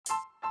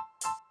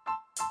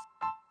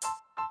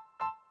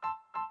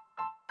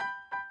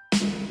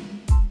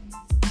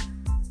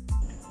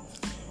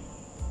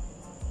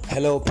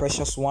Hello,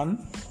 precious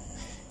one.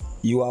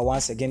 You are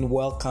once again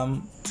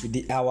welcome to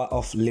the Hour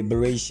of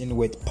Liberation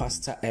with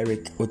Pastor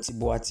Eric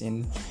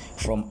Otibuatin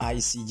from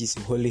ICG's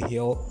Holy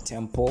Hill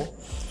Temple,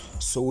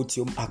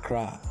 Sotium,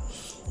 Accra.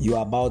 You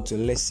are about to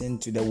listen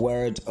to the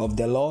word of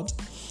the Lord.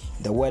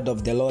 The word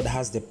of the Lord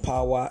has the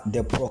power,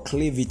 the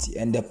proclivity,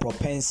 and the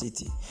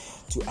propensity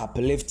to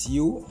uplift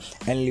you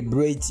and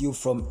liberate you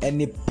from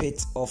any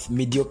pit of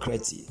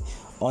mediocrity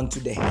onto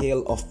the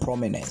hill of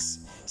prominence.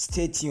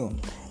 Stay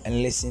tuned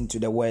and listen to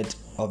the word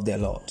of the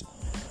Lord.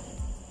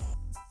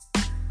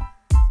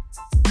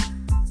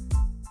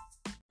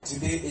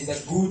 Today is a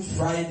Good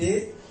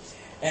Friday,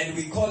 and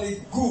we call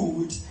it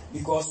good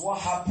because what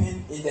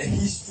happened in the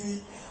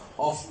history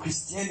of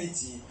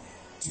Christianity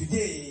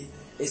today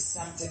is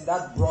something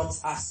that brought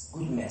us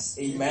goodness.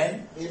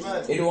 Amen.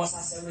 Amen. It was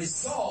as a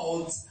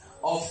result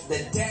of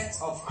the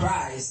death of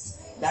Christ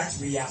that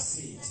we are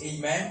saved.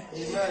 Amen.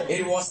 Amen.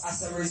 It was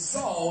as a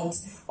result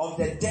of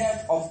the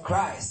death of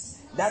Christ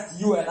that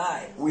you and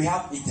I, we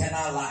have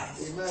eternal life.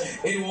 Amen.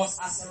 It was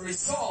as a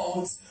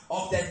result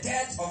of the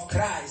death of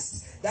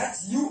Christ that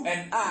you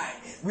and I,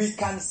 we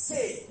can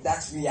say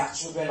that we are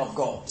children of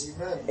God.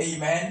 Amen.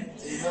 Amen.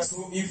 Amen.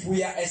 So if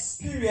we are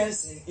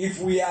experiencing,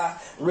 if we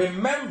are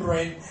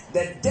remembering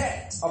the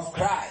death of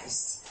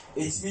Christ,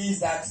 it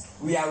means that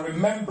we are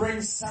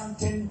remembering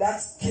something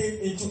that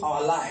came into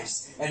our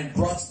lives and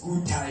brought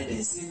good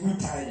tidings. Say good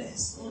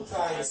tidings. Good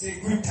tidings. Say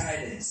good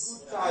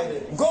tidings. Good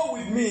tidings. Go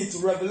with me to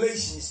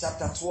Revelation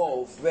chapter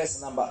 12,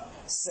 verse number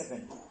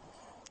 7.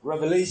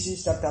 Revelation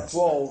chapter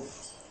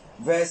 12,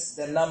 verse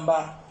the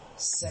number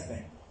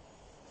 7.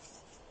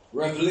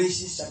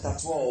 Revelation chapter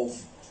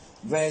 12,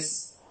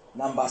 verse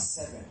number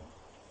 7.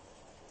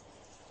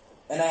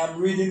 And I am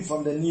reading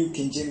from the New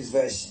King James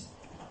Version.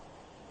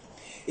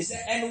 It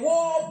said, and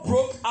war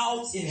broke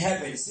out in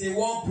heaven. Say,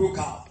 war broke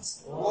out.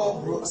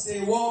 War broke.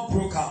 Say, war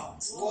broke out.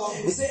 War.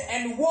 It said,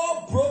 and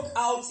war broke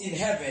out in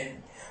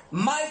heaven.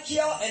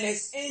 Michael and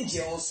his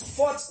angels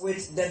fought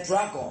with the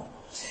dragon.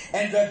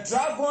 And the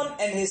dragon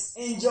and his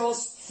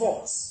angels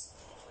fought.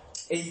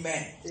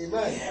 Amen.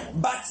 Amen.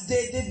 But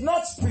they did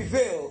not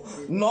prevail,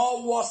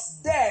 nor was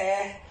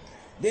there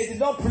a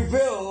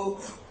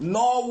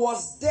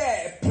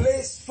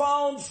place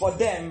found for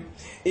them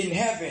in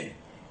heaven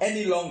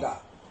any longer.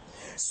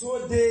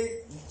 So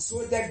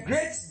the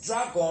great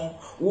dragon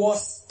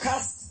was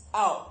cast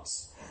out,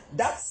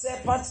 that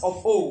serpent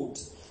of old,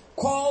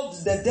 called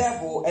the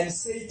devil and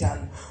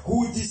Satan,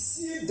 who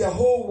deceived the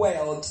whole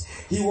world.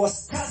 He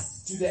was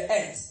cast to the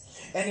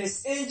earth, and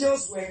his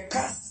angels were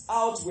cast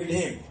out with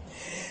him.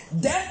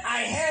 Then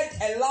I heard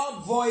a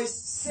loud voice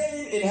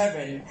saying in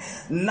heaven,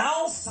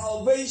 now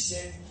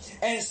salvation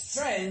and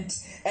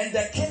strength and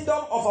the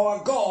kingdom of our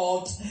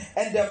God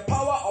and the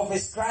power of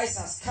his Christ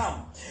has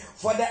come.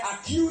 For the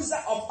accuser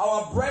of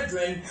our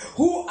brethren,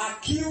 who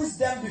accused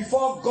them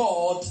before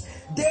God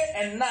day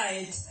and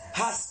night,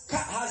 has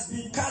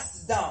been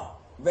cast down.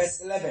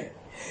 Verse 11.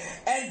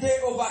 And they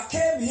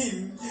overcame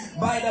him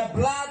by the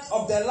blood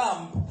of the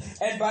Lamb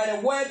and by the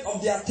word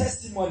of their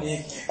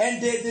testimony,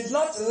 and they did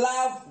not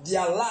love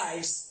their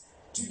lives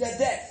to the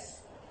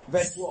death.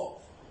 Verse 12.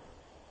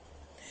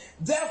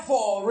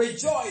 Therefore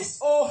rejoice,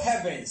 O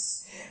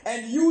heavens,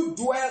 and you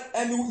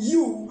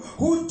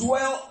who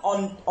dwell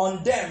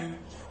on them.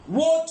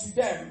 Woe to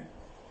them.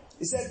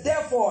 He said,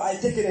 therefore, I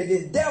take it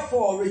again.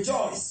 Therefore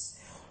rejoice,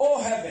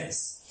 O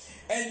heavens,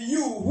 and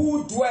you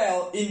who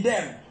dwell in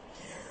them.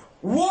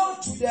 Woe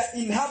to the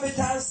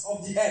inhabitants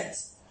of the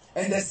earth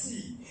and the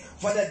sea,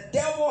 for the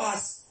devil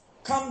has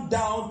come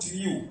down to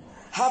you,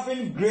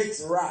 having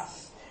great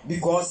wrath,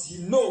 because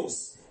he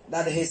knows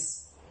that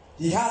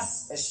he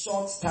has a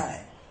short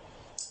time.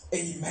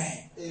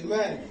 Amen.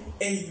 Amen.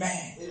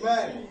 Amen.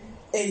 Amen.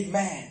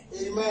 Amen.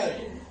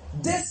 Amen.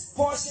 These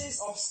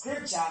portions of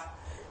scripture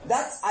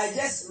that I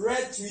just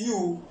read to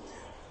you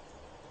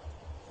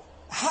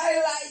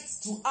highlight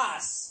to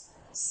us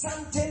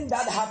something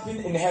that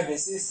happened in heaven.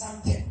 Say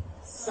something.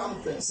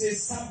 Something. Say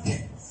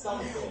something.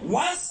 Something.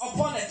 Once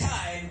upon a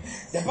time,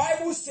 the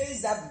Bible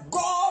says that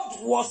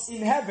God was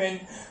in heaven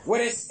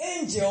with his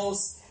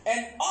angels,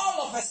 and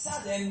all of a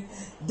sudden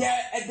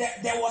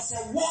there was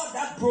a war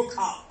that broke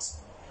out.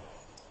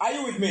 Are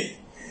you with me?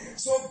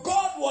 So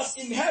God was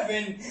in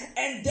heaven,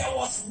 and there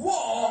was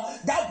war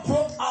that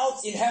broke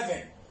out in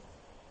heaven.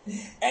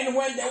 And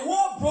when the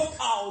war broke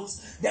out,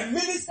 the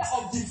minister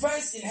of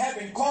defense in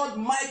heaven called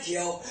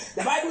Michael,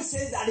 the Bible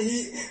says that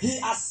he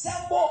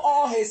assembled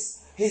all his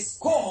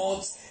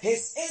cohorts,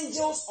 his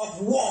angels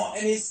of war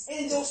and his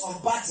angels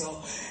of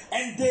battle,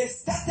 and they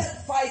started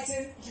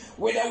fighting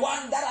with the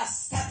one that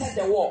has started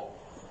the war.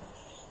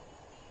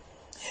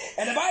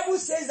 And the Bible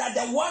says that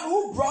the one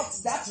who brought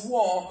that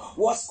war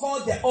was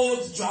called the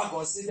old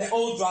dragon. Say the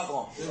old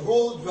dragon. The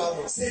old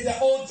dragon. Say the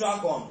old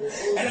dragon.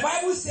 And the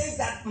Bible says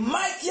that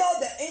Michael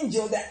the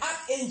angel, the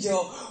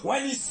archangel,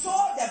 when he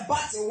saw the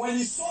battle, when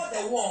he saw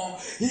the war,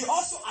 he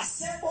also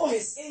assembled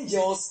his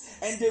angels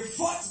and they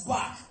fought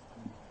back.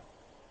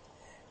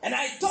 And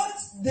I thought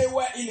they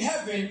were in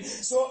heaven.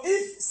 So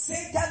if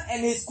Satan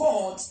and his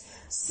cohorts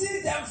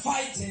see them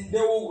fighting, they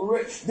will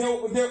retreat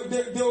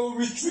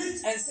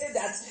and say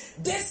that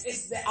this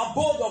is the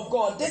abode of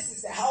God, this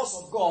is the house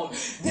of God,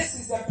 this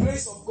is the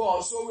place of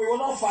God, so we will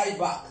not fight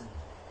back.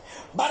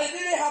 But it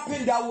didn't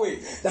happen that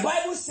way. The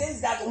Bible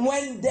says that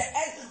when the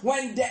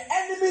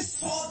enemy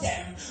saw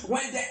them,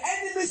 when the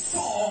enemy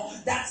saw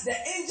that the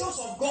angels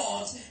of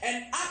God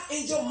and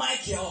Archangel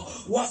Michael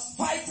was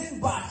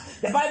fighting back,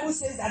 the Bible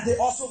says that they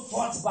also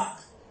fought back.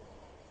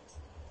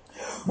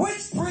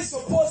 Which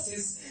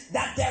presupposes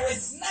that there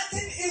is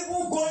nothing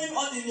evil going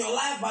on in your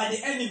life by the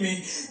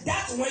enemy,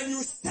 that when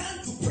you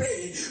stand to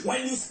pray,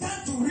 when you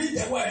stand to read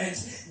the word,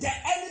 the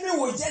enemy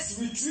will just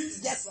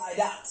retreat just like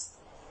that.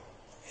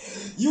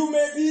 You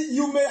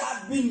may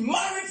have been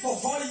married for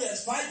 4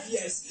 years, 5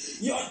 years.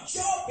 Your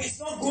job is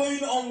not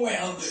going on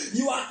well.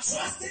 You are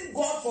trusting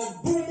God for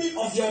booming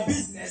of your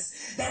business.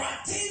 There are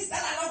things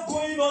that are not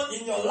going on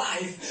in your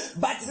life.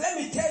 But let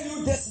me tell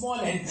you this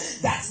morning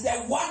that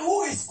the one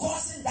who is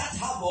causing that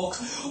havoc,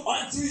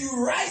 until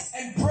you rise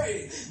and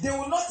pray, they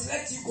will not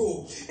let you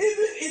go.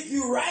 Even if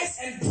you rise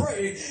and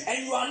pray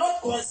and you are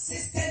not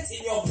consistent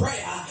in your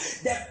prayer,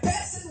 the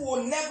person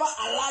will never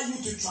allow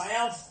you to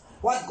triumph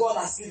what God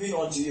has given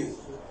unto you.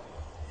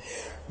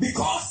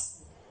 Because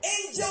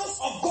angels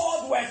of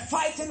God were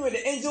fighting with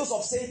the angels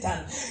of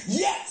Satan.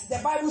 Yet the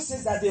Bible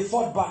says that they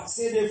fought back.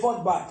 Say they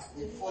fought back.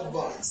 They fought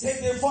back. Say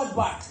they fought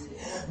back.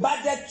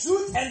 But the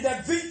truth and the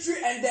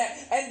victory and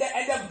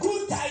the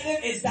good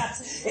tidings is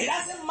that it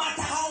doesn't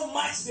matter how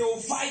much they will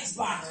fight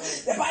back.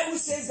 The Bible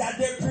says that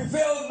they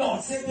prevail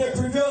not. Say they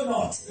prevail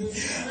not.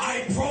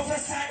 I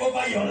prophesy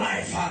over your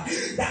life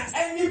that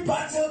any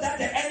battle that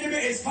the enemy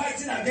is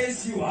fighting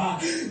against you,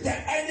 the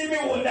enemy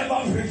will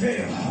never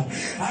prevail.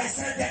 I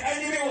said the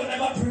enemy will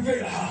never prevail. I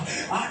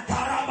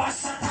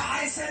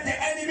said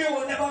the enemy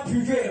will never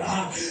prevail.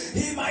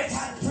 He might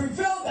have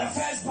prevailed the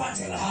first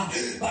battle,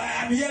 but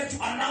I am here to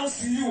announce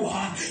to you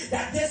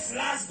that this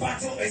last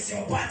battle is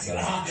your battle.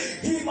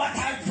 He might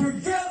have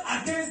prevailed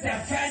against the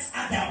first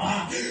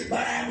Adam, but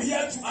I am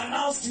here to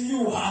announce to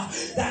you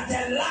that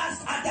the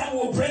last Adam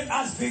will bring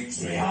us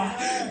victory.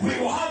 We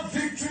will have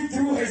victory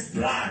through his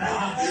blood.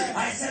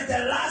 I said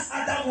the last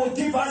Adam will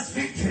give us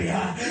victory.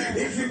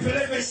 If you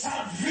believe it,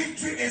 shout,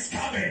 victory is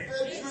coming.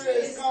 Victory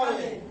is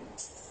coming.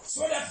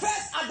 So the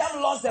first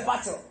Adam lost the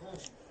battle.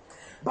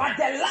 But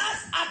the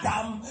last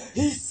Adam,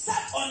 he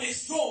sat on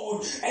his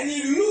throne and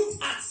he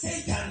looked at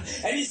Satan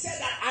and he said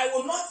that I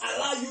will not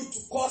allow you to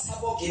cause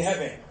havoc in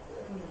heaven.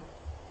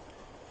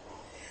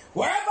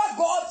 Wherever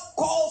God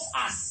calls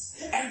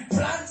us and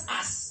plants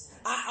us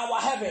are our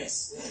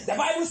heavens. The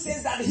Bible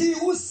says that he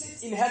who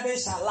sits in heaven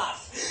shall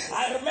laugh.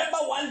 I remember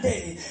one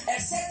day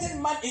a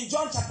certain man in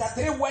John chapter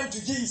 3 went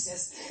to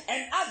Jesus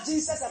and asked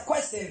Jesus a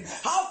question: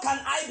 how can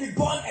I be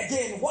born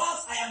again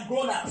whilst I am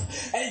grown up?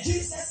 And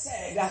Jesus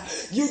said,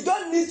 you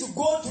don't need to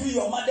go through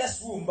your mother's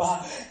womb.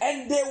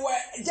 And they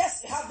were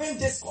just having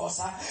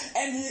discourse,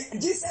 and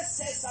Jesus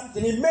said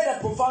something. He made a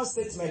profound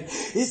statement.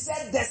 He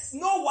said, there's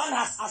no one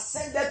has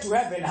ascended to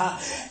heaven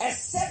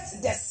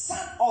except the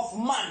Son of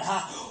Man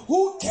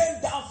who came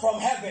down from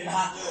heaven,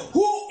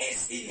 who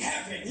is in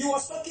heaven. He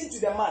was talking to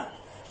the man,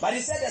 but he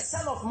said the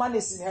Son of Man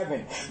is in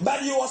heaven, but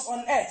he was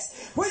on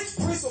earth, which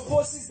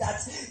presupposes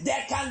that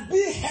there can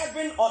be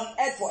heaven on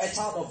earth for a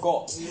child of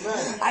God.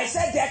 Amen. I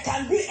said there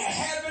can be a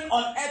heaven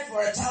on earth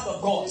for a child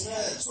of God. Amen.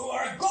 So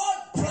where God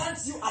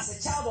plants you as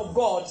a child of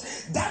God,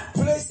 that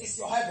place is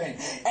your heaven.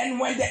 And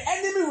when the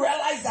enemy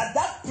realizes that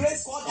that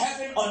place called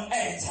heaven on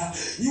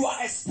earth, you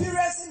are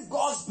experiencing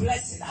God's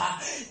blessing,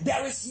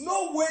 there is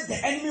no way the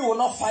enemy will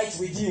not fight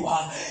with you.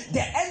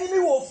 The enemy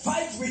will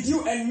fight with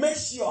you and make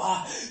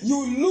sure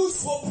you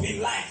lose hope in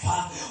life.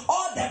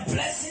 All the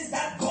blessings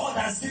that God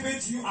has given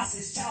to you as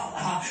his child,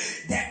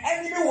 the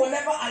enemy will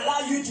never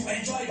allow you to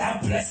enjoy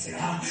that blessing.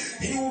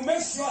 He will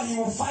make sure he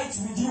will fight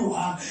with you.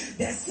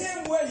 The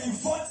same way he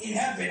fought in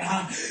heaven,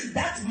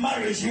 that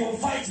marriage he will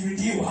fight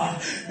with you.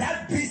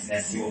 That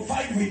business he will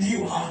fight with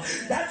you.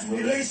 That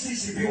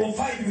relationship he will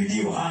fight with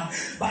you.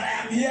 But I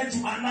am here to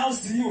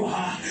announce to you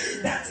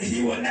that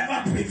he will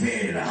never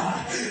prevail.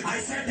 I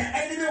said the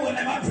enemy will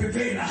never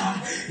prevail.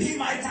 He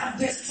might have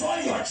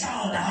destroyed your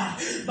child,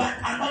 but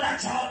another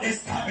child is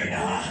coming.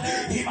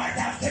 He might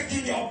have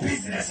taken your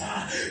business,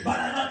 but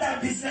another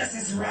business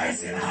is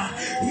rising.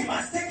 He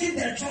must take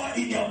the joy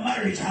in your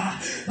marriage,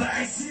 but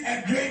I see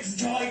a great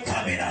joy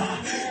coming.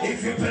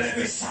 If you believe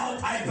it, shout,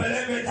 I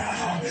believe it.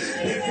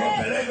 If you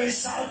believe it,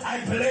 shout, I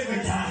believe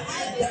it.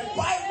 The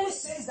Bible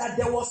says that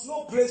there was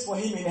no place for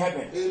him in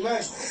heaven. Amen.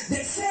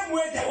 The same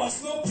way there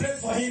was no place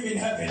for him in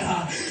heaven,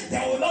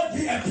 there will not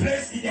be a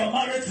place in your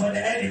marriage for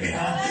the enemy.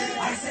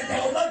 I said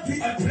there will not be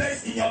a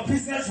place in your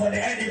business for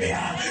the enemy.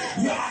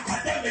 Your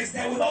academics,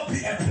 there will not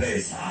be a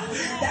place.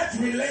 That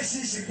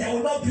relationship, there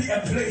will not be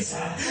a place.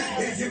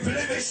 If you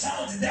believe it,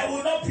 shout, there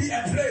will not be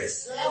a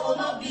place. There will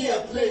not be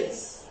a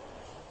place.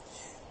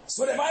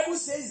 So the Bible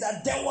says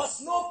that there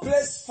was no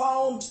place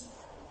found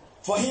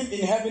for him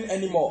in heaven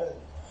anymore.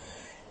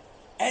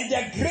 And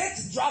the great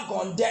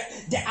dragon,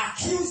 the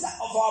accuser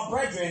of our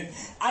brethren,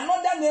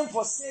 another name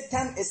for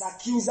Satan is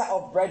accuser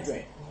of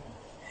brethren.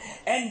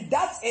 And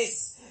that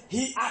is,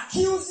 he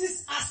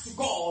accuses us to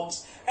God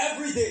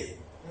every day.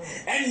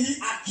 And he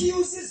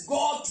accuses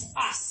God to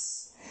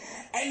us.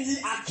 And he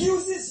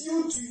accuses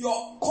you to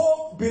your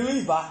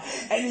co-believer.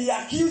 And he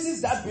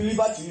accuses that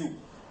believer to you.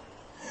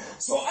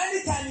 So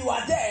anytime you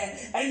are there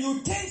and you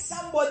think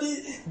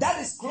somebody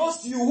that is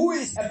close to you who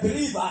is a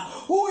believer,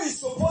 who is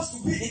supposed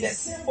to be in the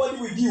same body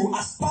with you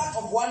as part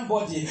of one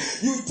body,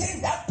 you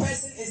think that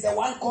person is the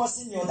one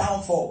causing your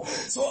downfall.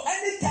 So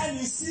anytime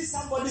you see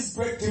somebody's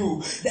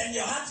breakthrough, then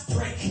your heart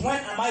breaks. When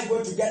am I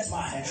going to get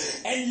mine?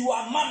 And you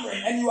are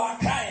murmuring and you are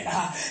crying.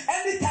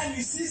 Anytime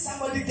you see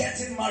somebody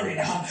getting married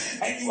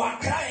and you are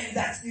crying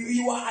that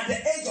you are at the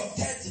age of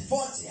 30,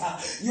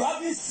 40, you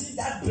haven't seen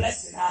that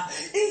blessing.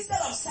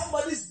 Instead of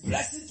somebody's blessing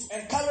to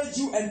encourage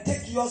you and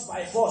take yours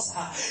by force,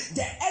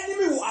 the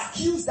enemy will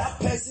accuse that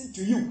person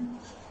to you.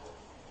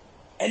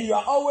 And you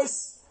are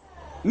always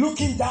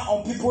looking down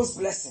on people's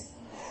blessing.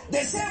 The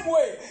same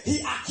way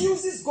he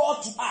accuses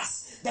God to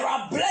us. There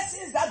are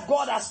blessings that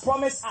God has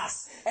promised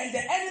us. And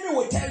the enemy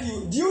will tell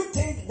you, do you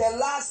think the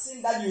last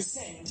sin that you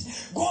sinned,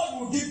 God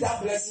will give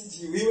that blessing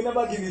to you? He will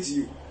never give it to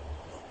you.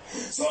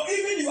 So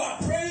even you are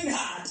praying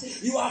hard,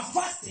 you are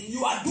fasting,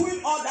 you are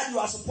doing all that you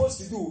are supposed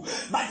to do,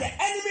 but the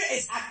enemy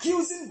is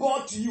accusing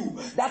God to you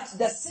that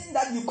the sin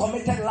that you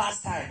committed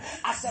last time,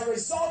 as a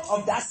result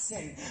of that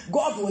sin,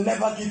 God will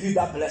never give you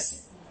that blessing.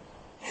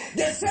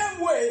 The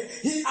same way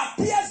he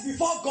appears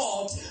before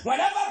God,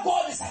 whenever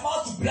God is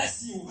about to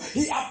bless you,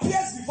 he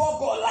appears before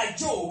God like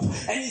Job,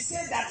 and he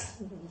said that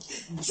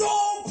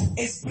Job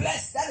is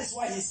blessed, that is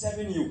why he's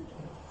serving you.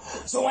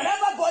 So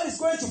whenever God is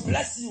going to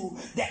bless you,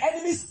 the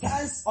enemy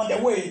stands on the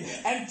way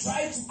and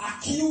tries to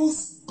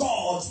accuse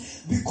God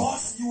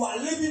because you are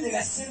living in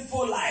a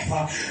sinful life.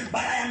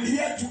 But I am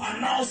here to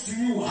announce to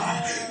you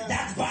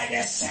that by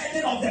the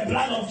shedding of the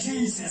blood of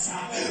Jesus,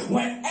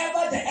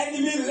 whenever the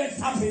enemy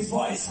lifts up his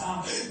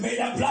voice, may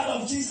the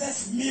blood of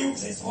Jesus mute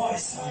his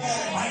voice.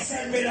 I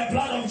said, may the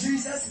blood of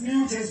Jesus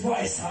mute his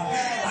voice.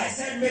 I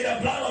said, may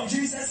the blood of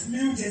Jesus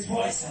mute his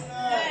voice.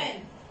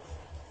 Amen.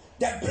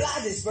 The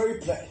blood is very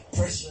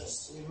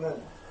precious.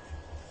 Amen.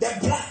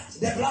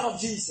 The blood of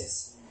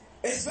Jesus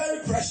is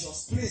very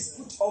precious. Please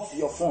put off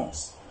your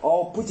phones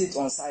or put it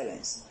on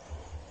silence.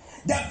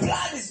 The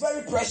blood is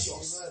very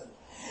precious. Amen.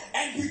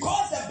 And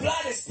because the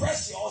blood is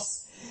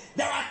precious,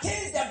 there are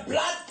things the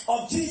blood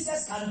of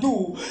Jesus can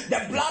do,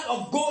 the blood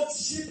of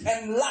goats, sheep,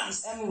 and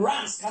lambs and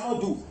rams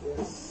cannot do.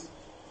 Yes.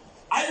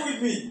 Are you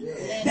with me?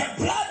 Yes.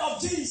 The blood of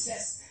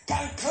Jesus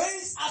can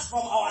cleanse us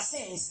from our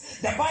sins.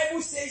 The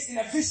Bible says in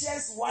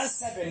Ephesians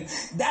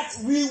 1:7 that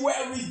we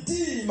were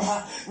redeemed.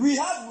 We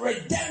have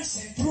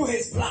redemption through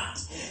his blood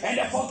and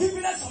the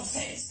forgiveness of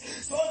sins.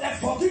 So the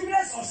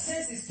forgiveness of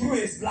sins is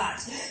through his blood.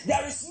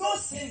 There is no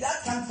sin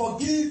that can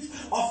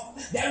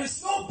there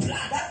is no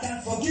blood that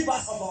can forgive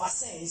us of our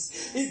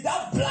sins if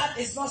that blood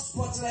is not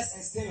spotless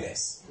and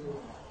stainless.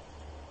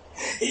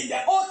 In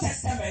the Old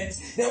Testament,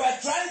 they were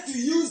trying to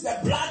use the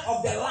blood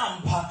of the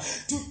lamb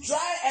to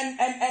try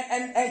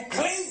and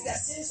cleanse the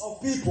sins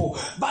of people.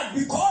 But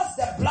because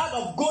the blood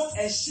of goats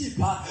and sheep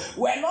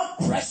were not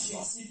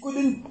precious, it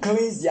couldn't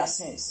cleanse their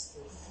sins.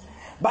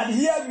 But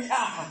here we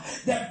are.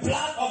 The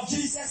blood of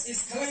Jesus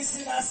is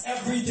cleansing us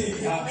every day.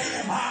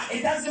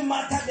 It doesn't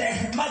matter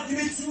the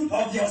magnitude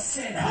of your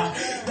sin.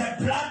 The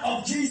blood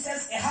of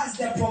Jesus has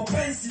the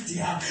propensity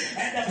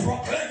and the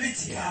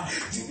proclivity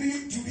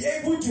to be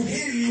able to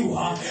heal you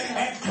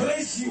and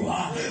cleanse you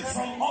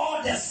from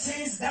all the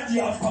sins that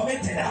you have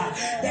committed.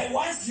 The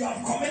ones you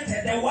have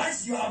committed, the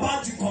ones you are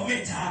about to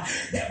commit.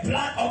 The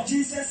blood of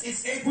Jesus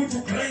is able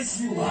to cleanse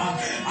you.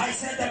 I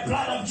said the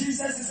blood of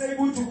Jesus is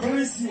able to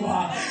cleanse you.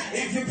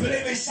 If you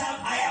believe it, shout,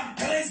 I am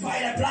cleansed by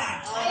the blood.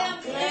 I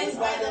am cleansed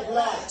by the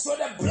blood. So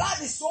the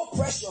blood is so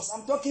precious.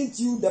 I'm talking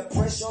to you, the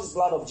precious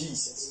blood of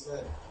Jesus.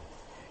 Amen.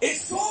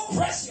 It's so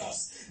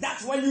precious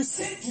that when you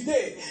sin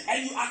today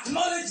and you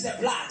acknowledge the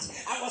blood,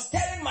 I was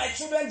telling my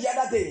children the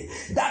other day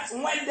that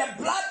when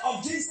the blood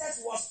of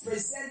Jesus was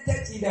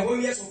presented in the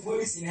holiest of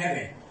holies in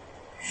heaven,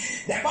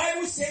 the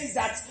Bible says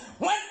that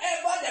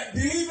whenever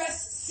the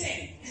believers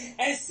sin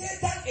and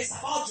Satan is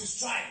about to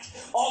strike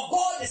or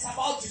God is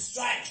about to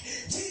strike,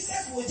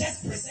 Jesus will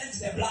just present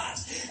the blood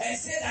and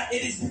say that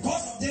it is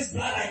because of this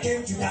blood I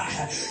came to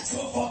die. So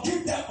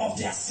forgive them of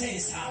their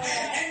sins.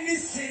 Any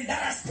sin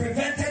that has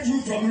prevented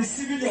you from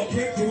receiving your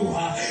breakthrough,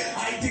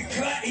 I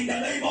declare in the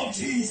name of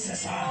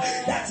Jesus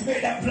that may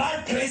the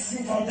blood cleanse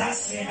you from that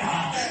sin.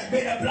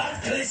 May the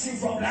blood cleanse you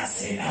from that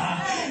sin.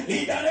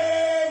 In the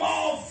name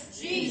of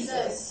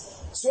Jesus.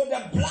 So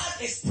the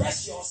blood is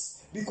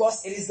precious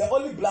because it is the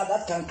only blood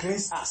that can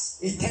cleanse us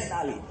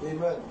eternally.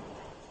 Amen.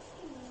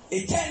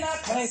 Eternal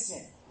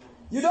cleansing.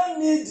 You don't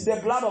need the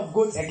blood of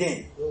goats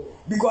again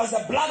because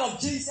the blood of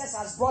Jesus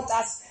has brought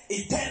us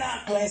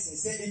eternal cleansing.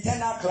 Say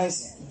eternal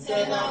cleansing.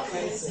 Eternal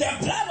cleansing.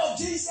 The blood of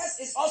Jesus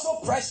is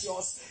also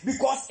precious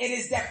because it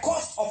is the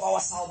cost of our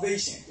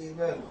salvation.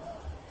 Amen.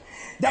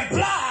 The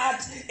blood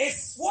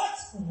is what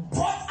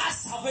brought us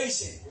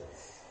salvation.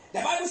 The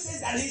Bible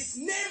says that his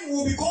name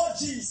will be called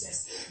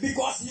Jesus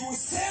because he will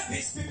save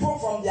his people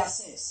from their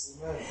sins.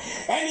 Amen.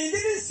 And he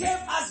didn't save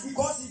us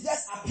because he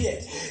just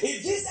appeared.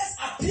 If Jesus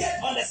appeared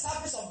on the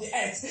surface of the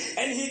earth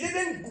and we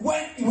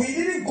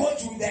didn't go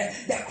to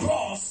the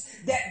cross,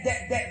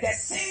 the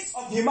sins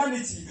of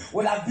humanity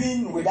would have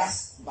been with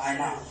us by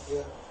now.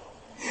 Yeah.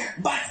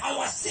 But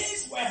our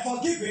sins were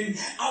forgiven,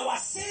 our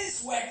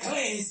sins were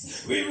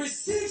cleansed. We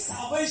received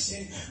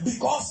salvation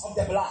because of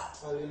the blood.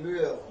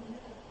 Hallelujah.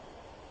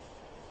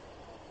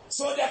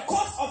 So the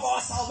cost of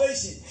our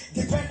salvation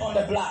depends on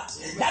the blood.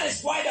 That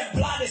is why the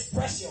blood is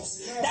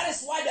precious. That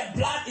is why the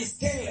blood is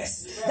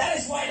stainless. That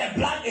is why the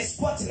blood is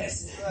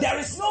spotless. There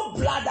is no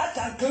blood that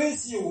can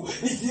cleanse you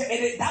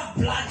if that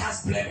blood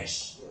has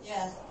blemish.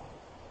 Yeah.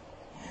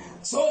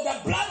 So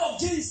the blood of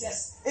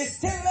Jesus is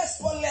stainless,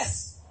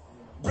 spotless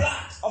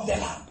blood of the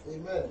Lamb.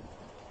 Amen.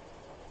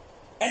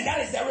 And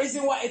that is the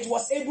reason why it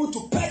was able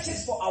to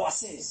purchase for our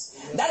sins.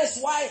 Yes. That is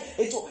why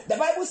the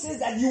Bible says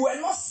that you were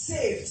not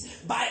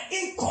saved by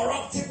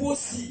incorruptible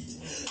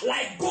seed,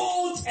 like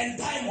gold and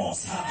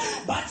diamonds,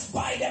 but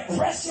by the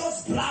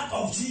precious blood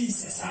of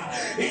Jesus.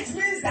 It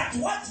means that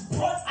what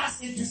brought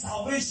us into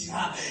salvation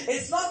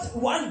is not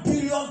 $1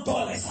 billion,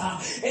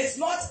 it's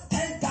not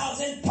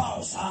 10,000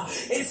 pounds,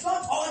 it's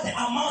not all the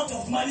amount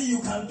of money you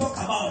can talk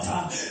about,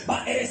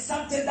 but it is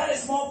something that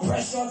is more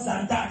precious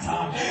than that,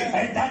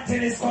 and that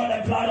thing is called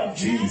the blood of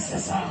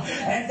Jesus,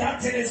 and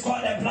that thing is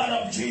called the blood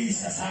of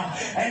Jesus,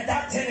 and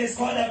that thing is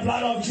called the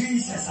blood of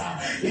Jesus.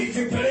 If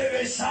you believe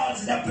it, shout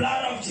the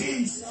blood of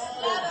Jesus.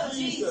 Blood of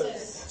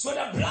Jesus. So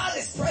the blood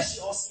is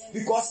precious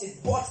because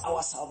it bought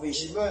our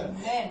salvation. Amen.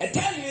 And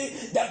tell me,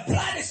 the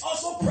blood is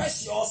also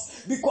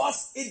precious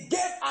because it gave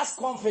us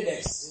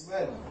confidence.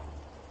 Amen.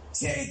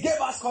 Say it gave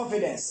us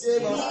confidence.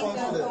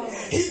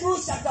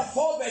 Hebrews chapter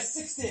 4 verse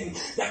 16.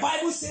 The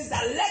Bible says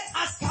that let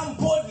us come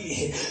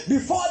boldly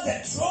before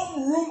the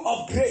throne room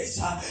of grace,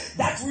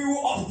 that we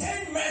will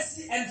obtain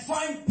mercy and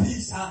find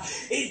peace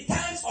in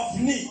times of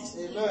need.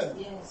 Amen.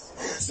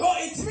 Yes. So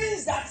it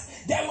means that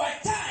there were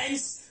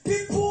times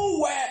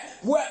people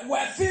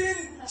were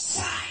feeling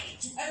shy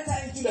to enter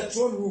into the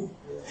throne room.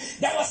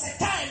 There was a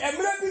time,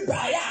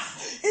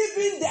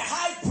 even the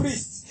high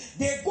priest,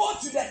 they go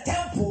to the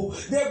temple,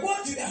 they go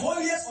to the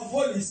holiest of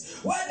holies,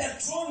 where the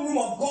throne room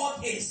of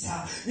God is.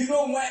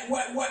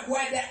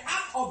 Where the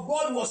ark of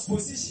God was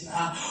positioned.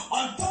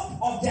 On top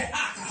of the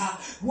ark,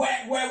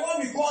 where what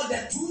we call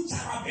the two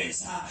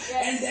cherubims.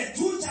 And the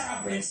two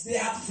cherubims, they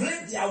have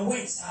flipped their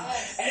wings.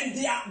 And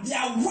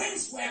their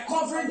wings were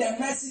covering the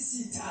mercy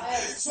seat.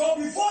 So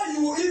before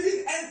you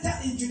even enter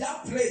into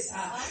that place,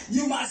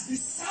 you must be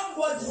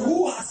somebody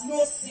who has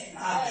no sin.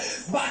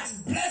 But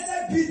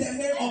blessed be the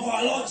name of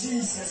our Lord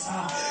Jesus.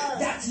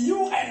 That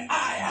you and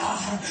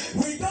I,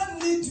 we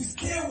don't need to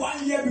stay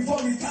 1 year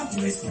before we come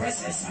to his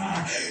presence.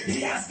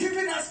 He has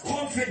given us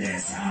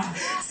confidence.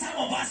 Some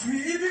of us, we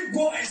even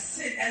go and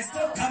sit and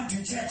still come to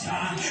church.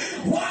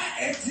 Why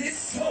it is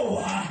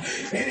so?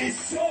 It is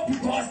so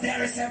because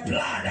there is a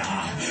blood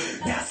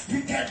that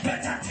speaketh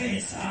better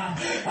things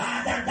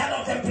than that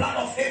of the blood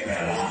of Abel.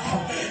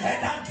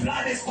 And that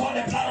blood is called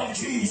the blood of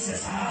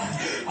Jesus.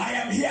 I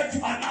am here to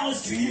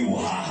announce to you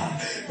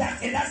that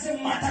it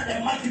doesn't matter the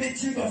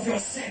magnitude of your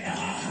sin.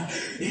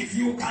 If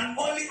you can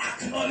only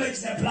acknowledge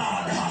the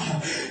blood,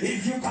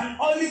 if you can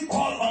only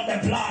call on the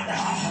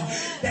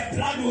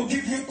blood will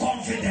give you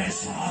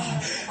confidence.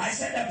 I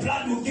said the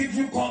blood will give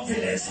you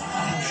confidence.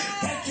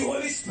 Thank you,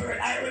 Holy Spirit.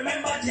 I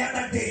remember the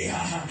other day,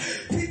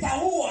 Peter,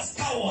 who was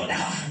coward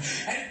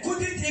and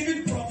couldn't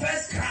even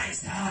profess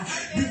Christ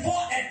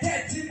before a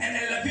 13 and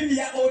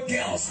 11-year-old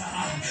girls.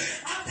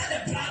 After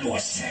the blood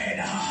was shed,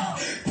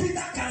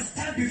 Peter can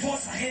stand before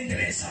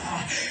Sanhedrin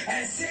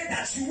and say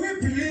that should we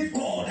believe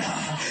God?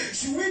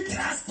 Should we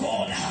trust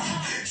God?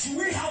 Should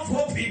we have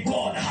hope in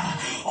God?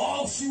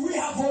 Or should we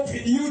have hope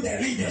in you, the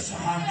leaders?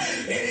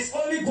 It is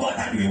only God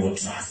that we will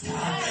trust.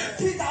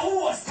 Peter, who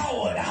was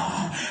coward,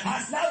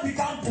 has now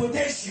become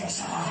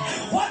bodacious.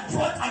 What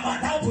brought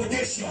about now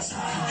bodacious?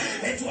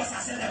 It was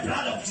as in the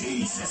blood of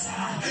Jesus.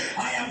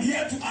 I am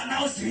here to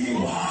announce to you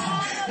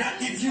that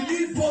if you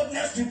need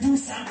boldness to do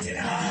something,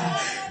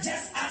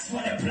 just ask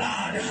for the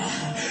blood.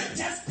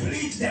 Just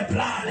plead the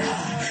blood.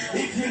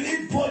 If you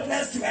need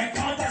boldness to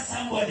encounter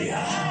somebody,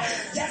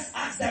 just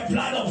ask the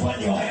blood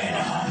upon your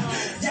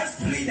head. Just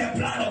plead the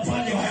blood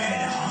upon your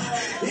head.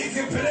 If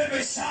you believe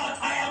it, shout,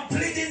 I am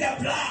pleading the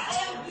blood.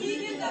 I am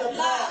pleading the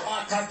blood.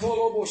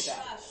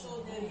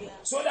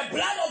 So the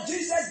blood of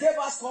Jesus gave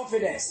us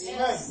confidence.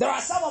 Yes. There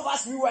are some of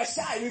us, we were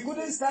shy. We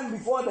couldn't stand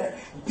before the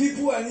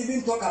people and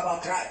even talk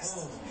about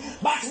Christ.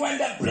 But when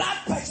the blood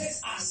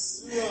purchased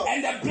us,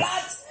 and the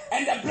blood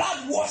and the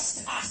blood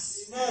washed us.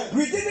 Amen.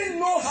 We didn't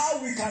know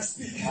how we can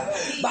speak,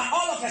 but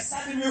all of a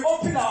sudden we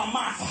opened our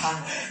mouth.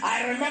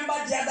 I remember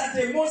the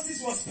other day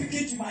Moses was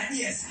speaking to my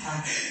ears,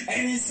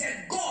 and he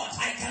said, God,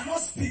 I cannot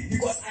speak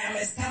because I am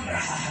a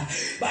stammerer.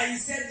 But he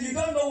said, you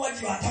don't know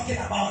what you are talking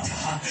about.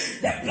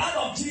 The blood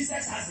of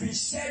Jesus has been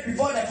shed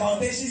before the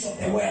foundations of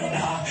the world,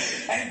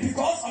 and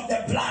because of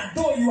the blood,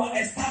 though you are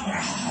a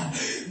stammerer,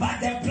 but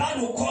the blood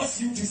will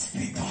cause you to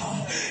speak.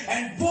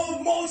 And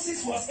though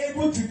Moses was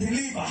able to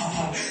deliver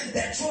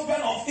the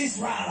children of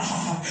Israel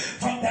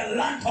from the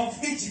land of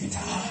Egypt,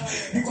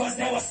 because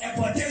there was a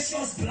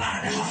bodacious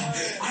blood,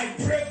 I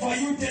pray for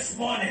you this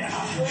morning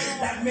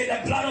that may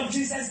the blood of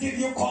Jesus give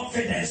you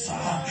confidence.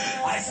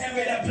 I said,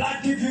 may the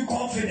blood give you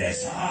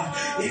confidence.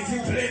 If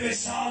you believe it,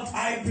 shout,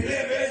 I believe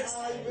it.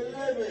 I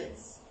believe it.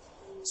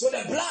 So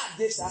the blood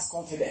gives us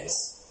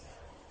confidence.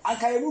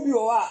 Anka yemubi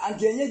owa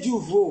anka enye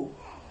juvo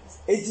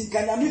eti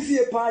kanyami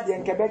fie pa de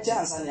nkebecha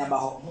ansanya ba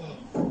ho.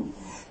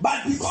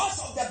 But because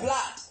of the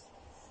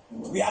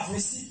blood, we have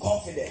received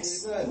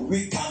confidence. Amen.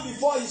 We come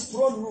before his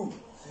throne room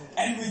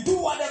and we do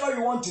whatever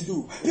we want to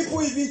do.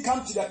 People even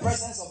come to the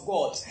presence of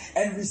God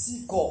and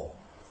receive call.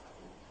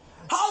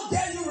 How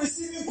dare you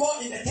receiving call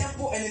in the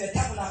temple and in the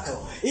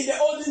tabernacle? In the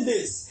olden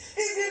days,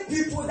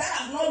 even people that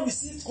have not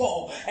received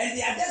call and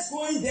they are just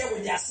going there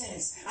with their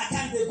sins, at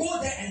times they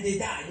go there and they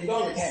die, they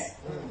don't return.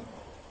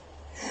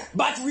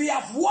 But we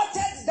have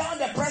watered down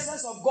the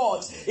presence of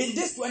God in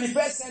this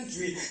 21st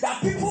century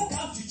that people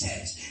come to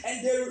church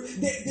and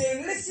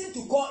they listen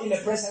to God in the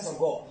presence of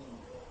God.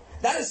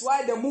 That is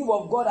why the move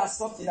of God has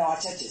stopped in our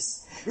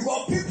churches.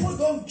 Because people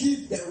don't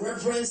give the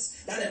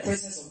reverence that the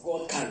presence of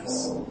God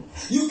carries.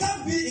 You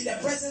can't be in the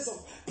presence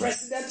of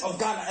President of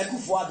Ghana,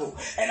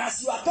 Akufo-Addo, and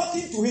as you are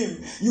talking to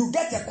him, you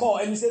get a call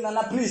and you say,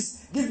 Nana,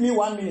 please give me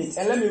 1 minute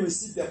and let me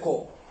receive the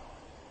call.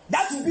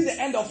 That will be the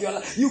end of your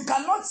life. You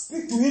cannot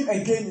speak to him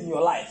again in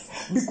your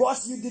life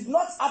because you did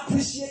not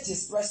appreciate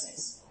his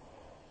presence.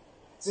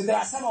 So there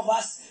are some of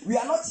us, we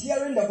are not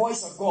hearing the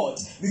voice of God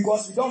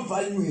because we don't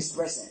value his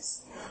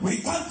presence. We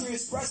come to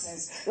his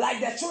presence like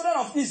the children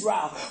of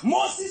Israel.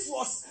 Moses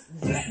was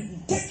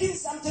taking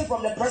something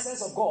from the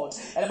presence of God.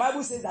 And the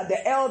Bible says that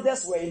the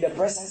elders were in the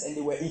presence and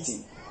they were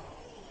eating.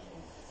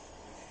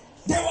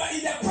 They were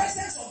in the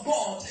presence of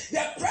God.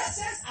 The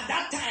presence at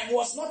that time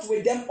was not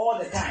with them all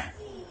the time.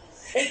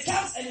 It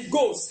comes and it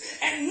goes.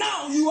 And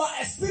now you are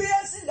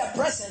experiencing the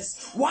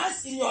presence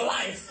once in your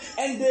life.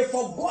 And they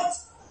forgot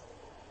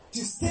to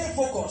stay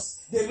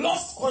focused. They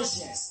lost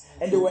conscience.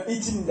 And they were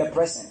eating in the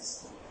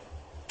presence.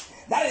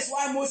 That is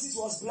why Moses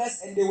was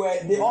blessed and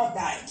they all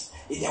died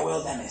in the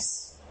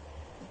wilderness.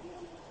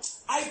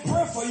 I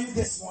pray for you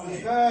this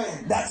morning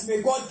that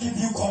may God give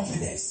you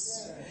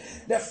confidence.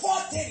 The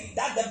fourth thing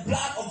that the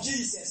blood of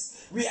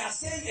Jesus, we are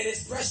saying it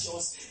is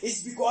precious,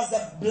 is because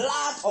the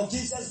blood of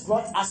Jesus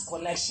brought us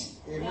connection.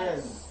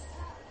 Amen.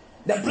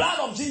 The blood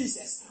of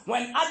Jesus,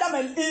 when Adam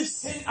and Eve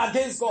sinned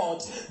against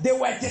God, they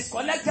were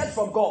disconnected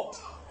from God.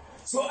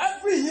 So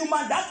every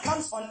human that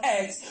comes on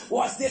earth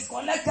was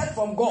disconnected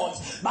from God.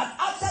 But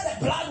after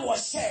the blood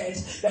was shed,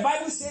 the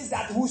Bible says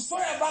that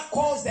whosoever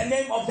calls the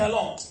name of the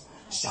Lord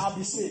shall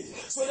be saved.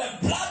 So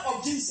the blood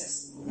of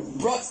Jesus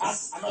brought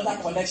us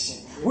another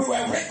connection. We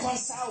were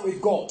reconciled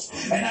with God.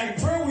 And I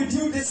pray with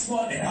you this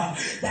morning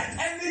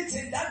that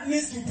anything that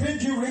needs to bring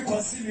you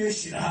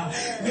reconciliation,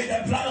 may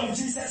the blood of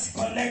Jesus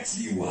connect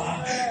you.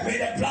 May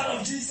the blood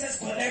of Jesus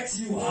connect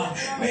you.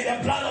 May the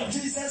blood of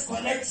Jesus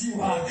connect you.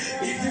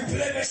 If you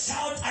believe it,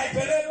 shout, I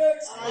believe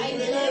it. I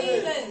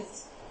believe it.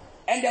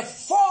 And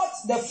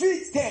the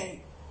fifth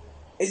thing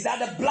is that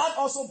the blood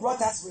also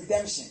brought us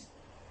redemption.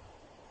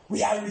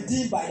 We are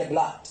redeemed by the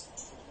blood.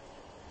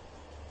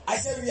 I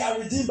said we are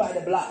redeemed by the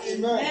blood.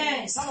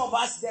 Amen. Some of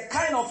us, the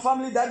kind of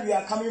family that we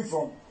are coming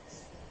from,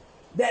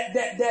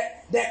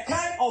 the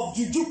kind of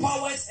juju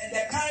powers and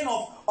the kind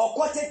of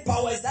occultic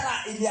powers that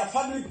are in their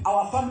family,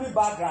 our family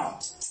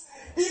background.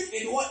 If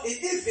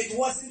it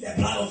wasn't the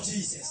blood of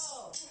Jesus,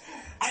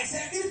 I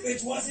said if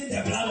it wasn't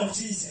the blood of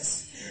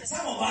Jesus.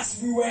 Some of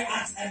us, we were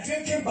at a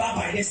drinking bar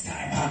by this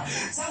time.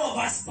 Some of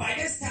us, by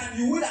this time,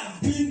 you would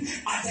have been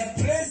at a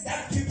place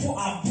that people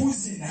are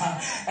boozing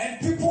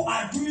and people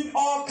are doing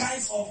all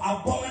kinds of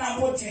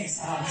abominable things.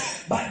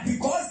 But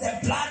because the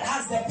blood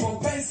has the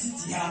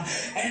propensity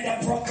and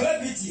the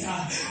proclivity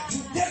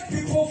to take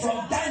people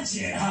from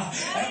dungeon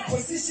and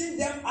position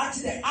them at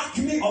the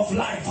acme of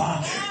life,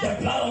 the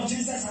blood of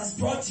Jesus has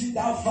brought you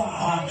that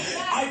far.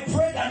 I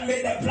pray that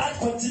may the blood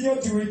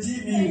continue to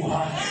redeem you.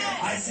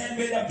 I said,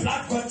 may the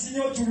blood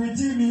continue to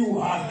redeem you.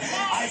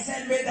 I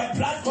said, may the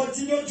blood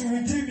continue to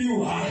redeem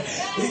you.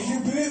 If you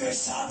believe it,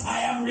 shout, I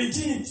am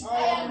redeemed. I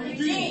am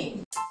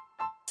redeemed.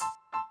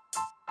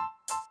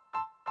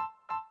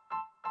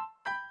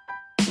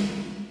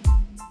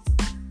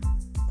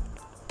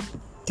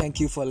 Thank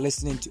you for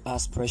listening to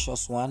us,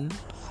 precious one.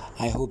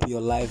 I hope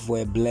your life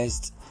were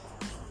blessed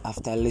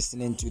after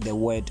listening to the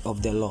word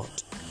of the Lord.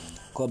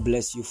 God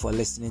bless you for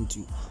listening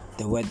to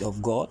the word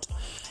of God.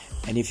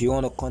 And if you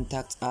want to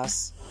contact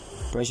us,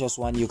 precious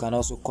one, you can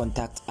also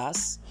contact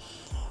us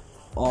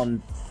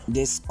on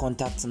this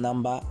contact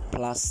number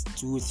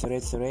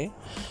 +233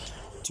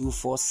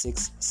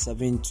 246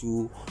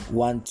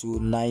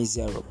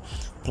 721290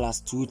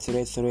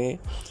 +233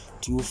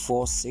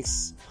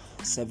 246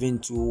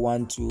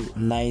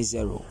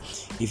 721290.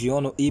 If you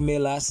want to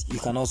email us, you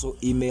can also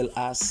email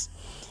us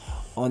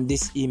on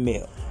this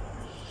email,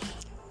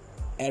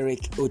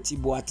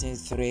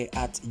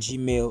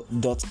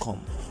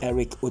 ericotiboatin3@gmail.com,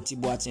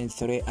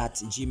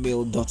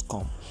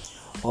 ericotiboatin3@gmail.com,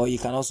 or you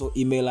can also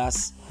email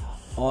us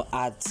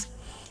at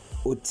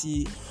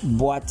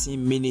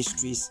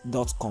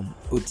otiboatinministries.com,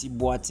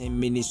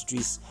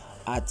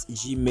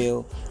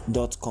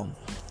 otiboatinministries@gmail.com.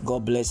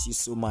 God bless you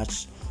so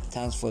much.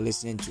 Thanks for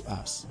listening to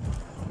us.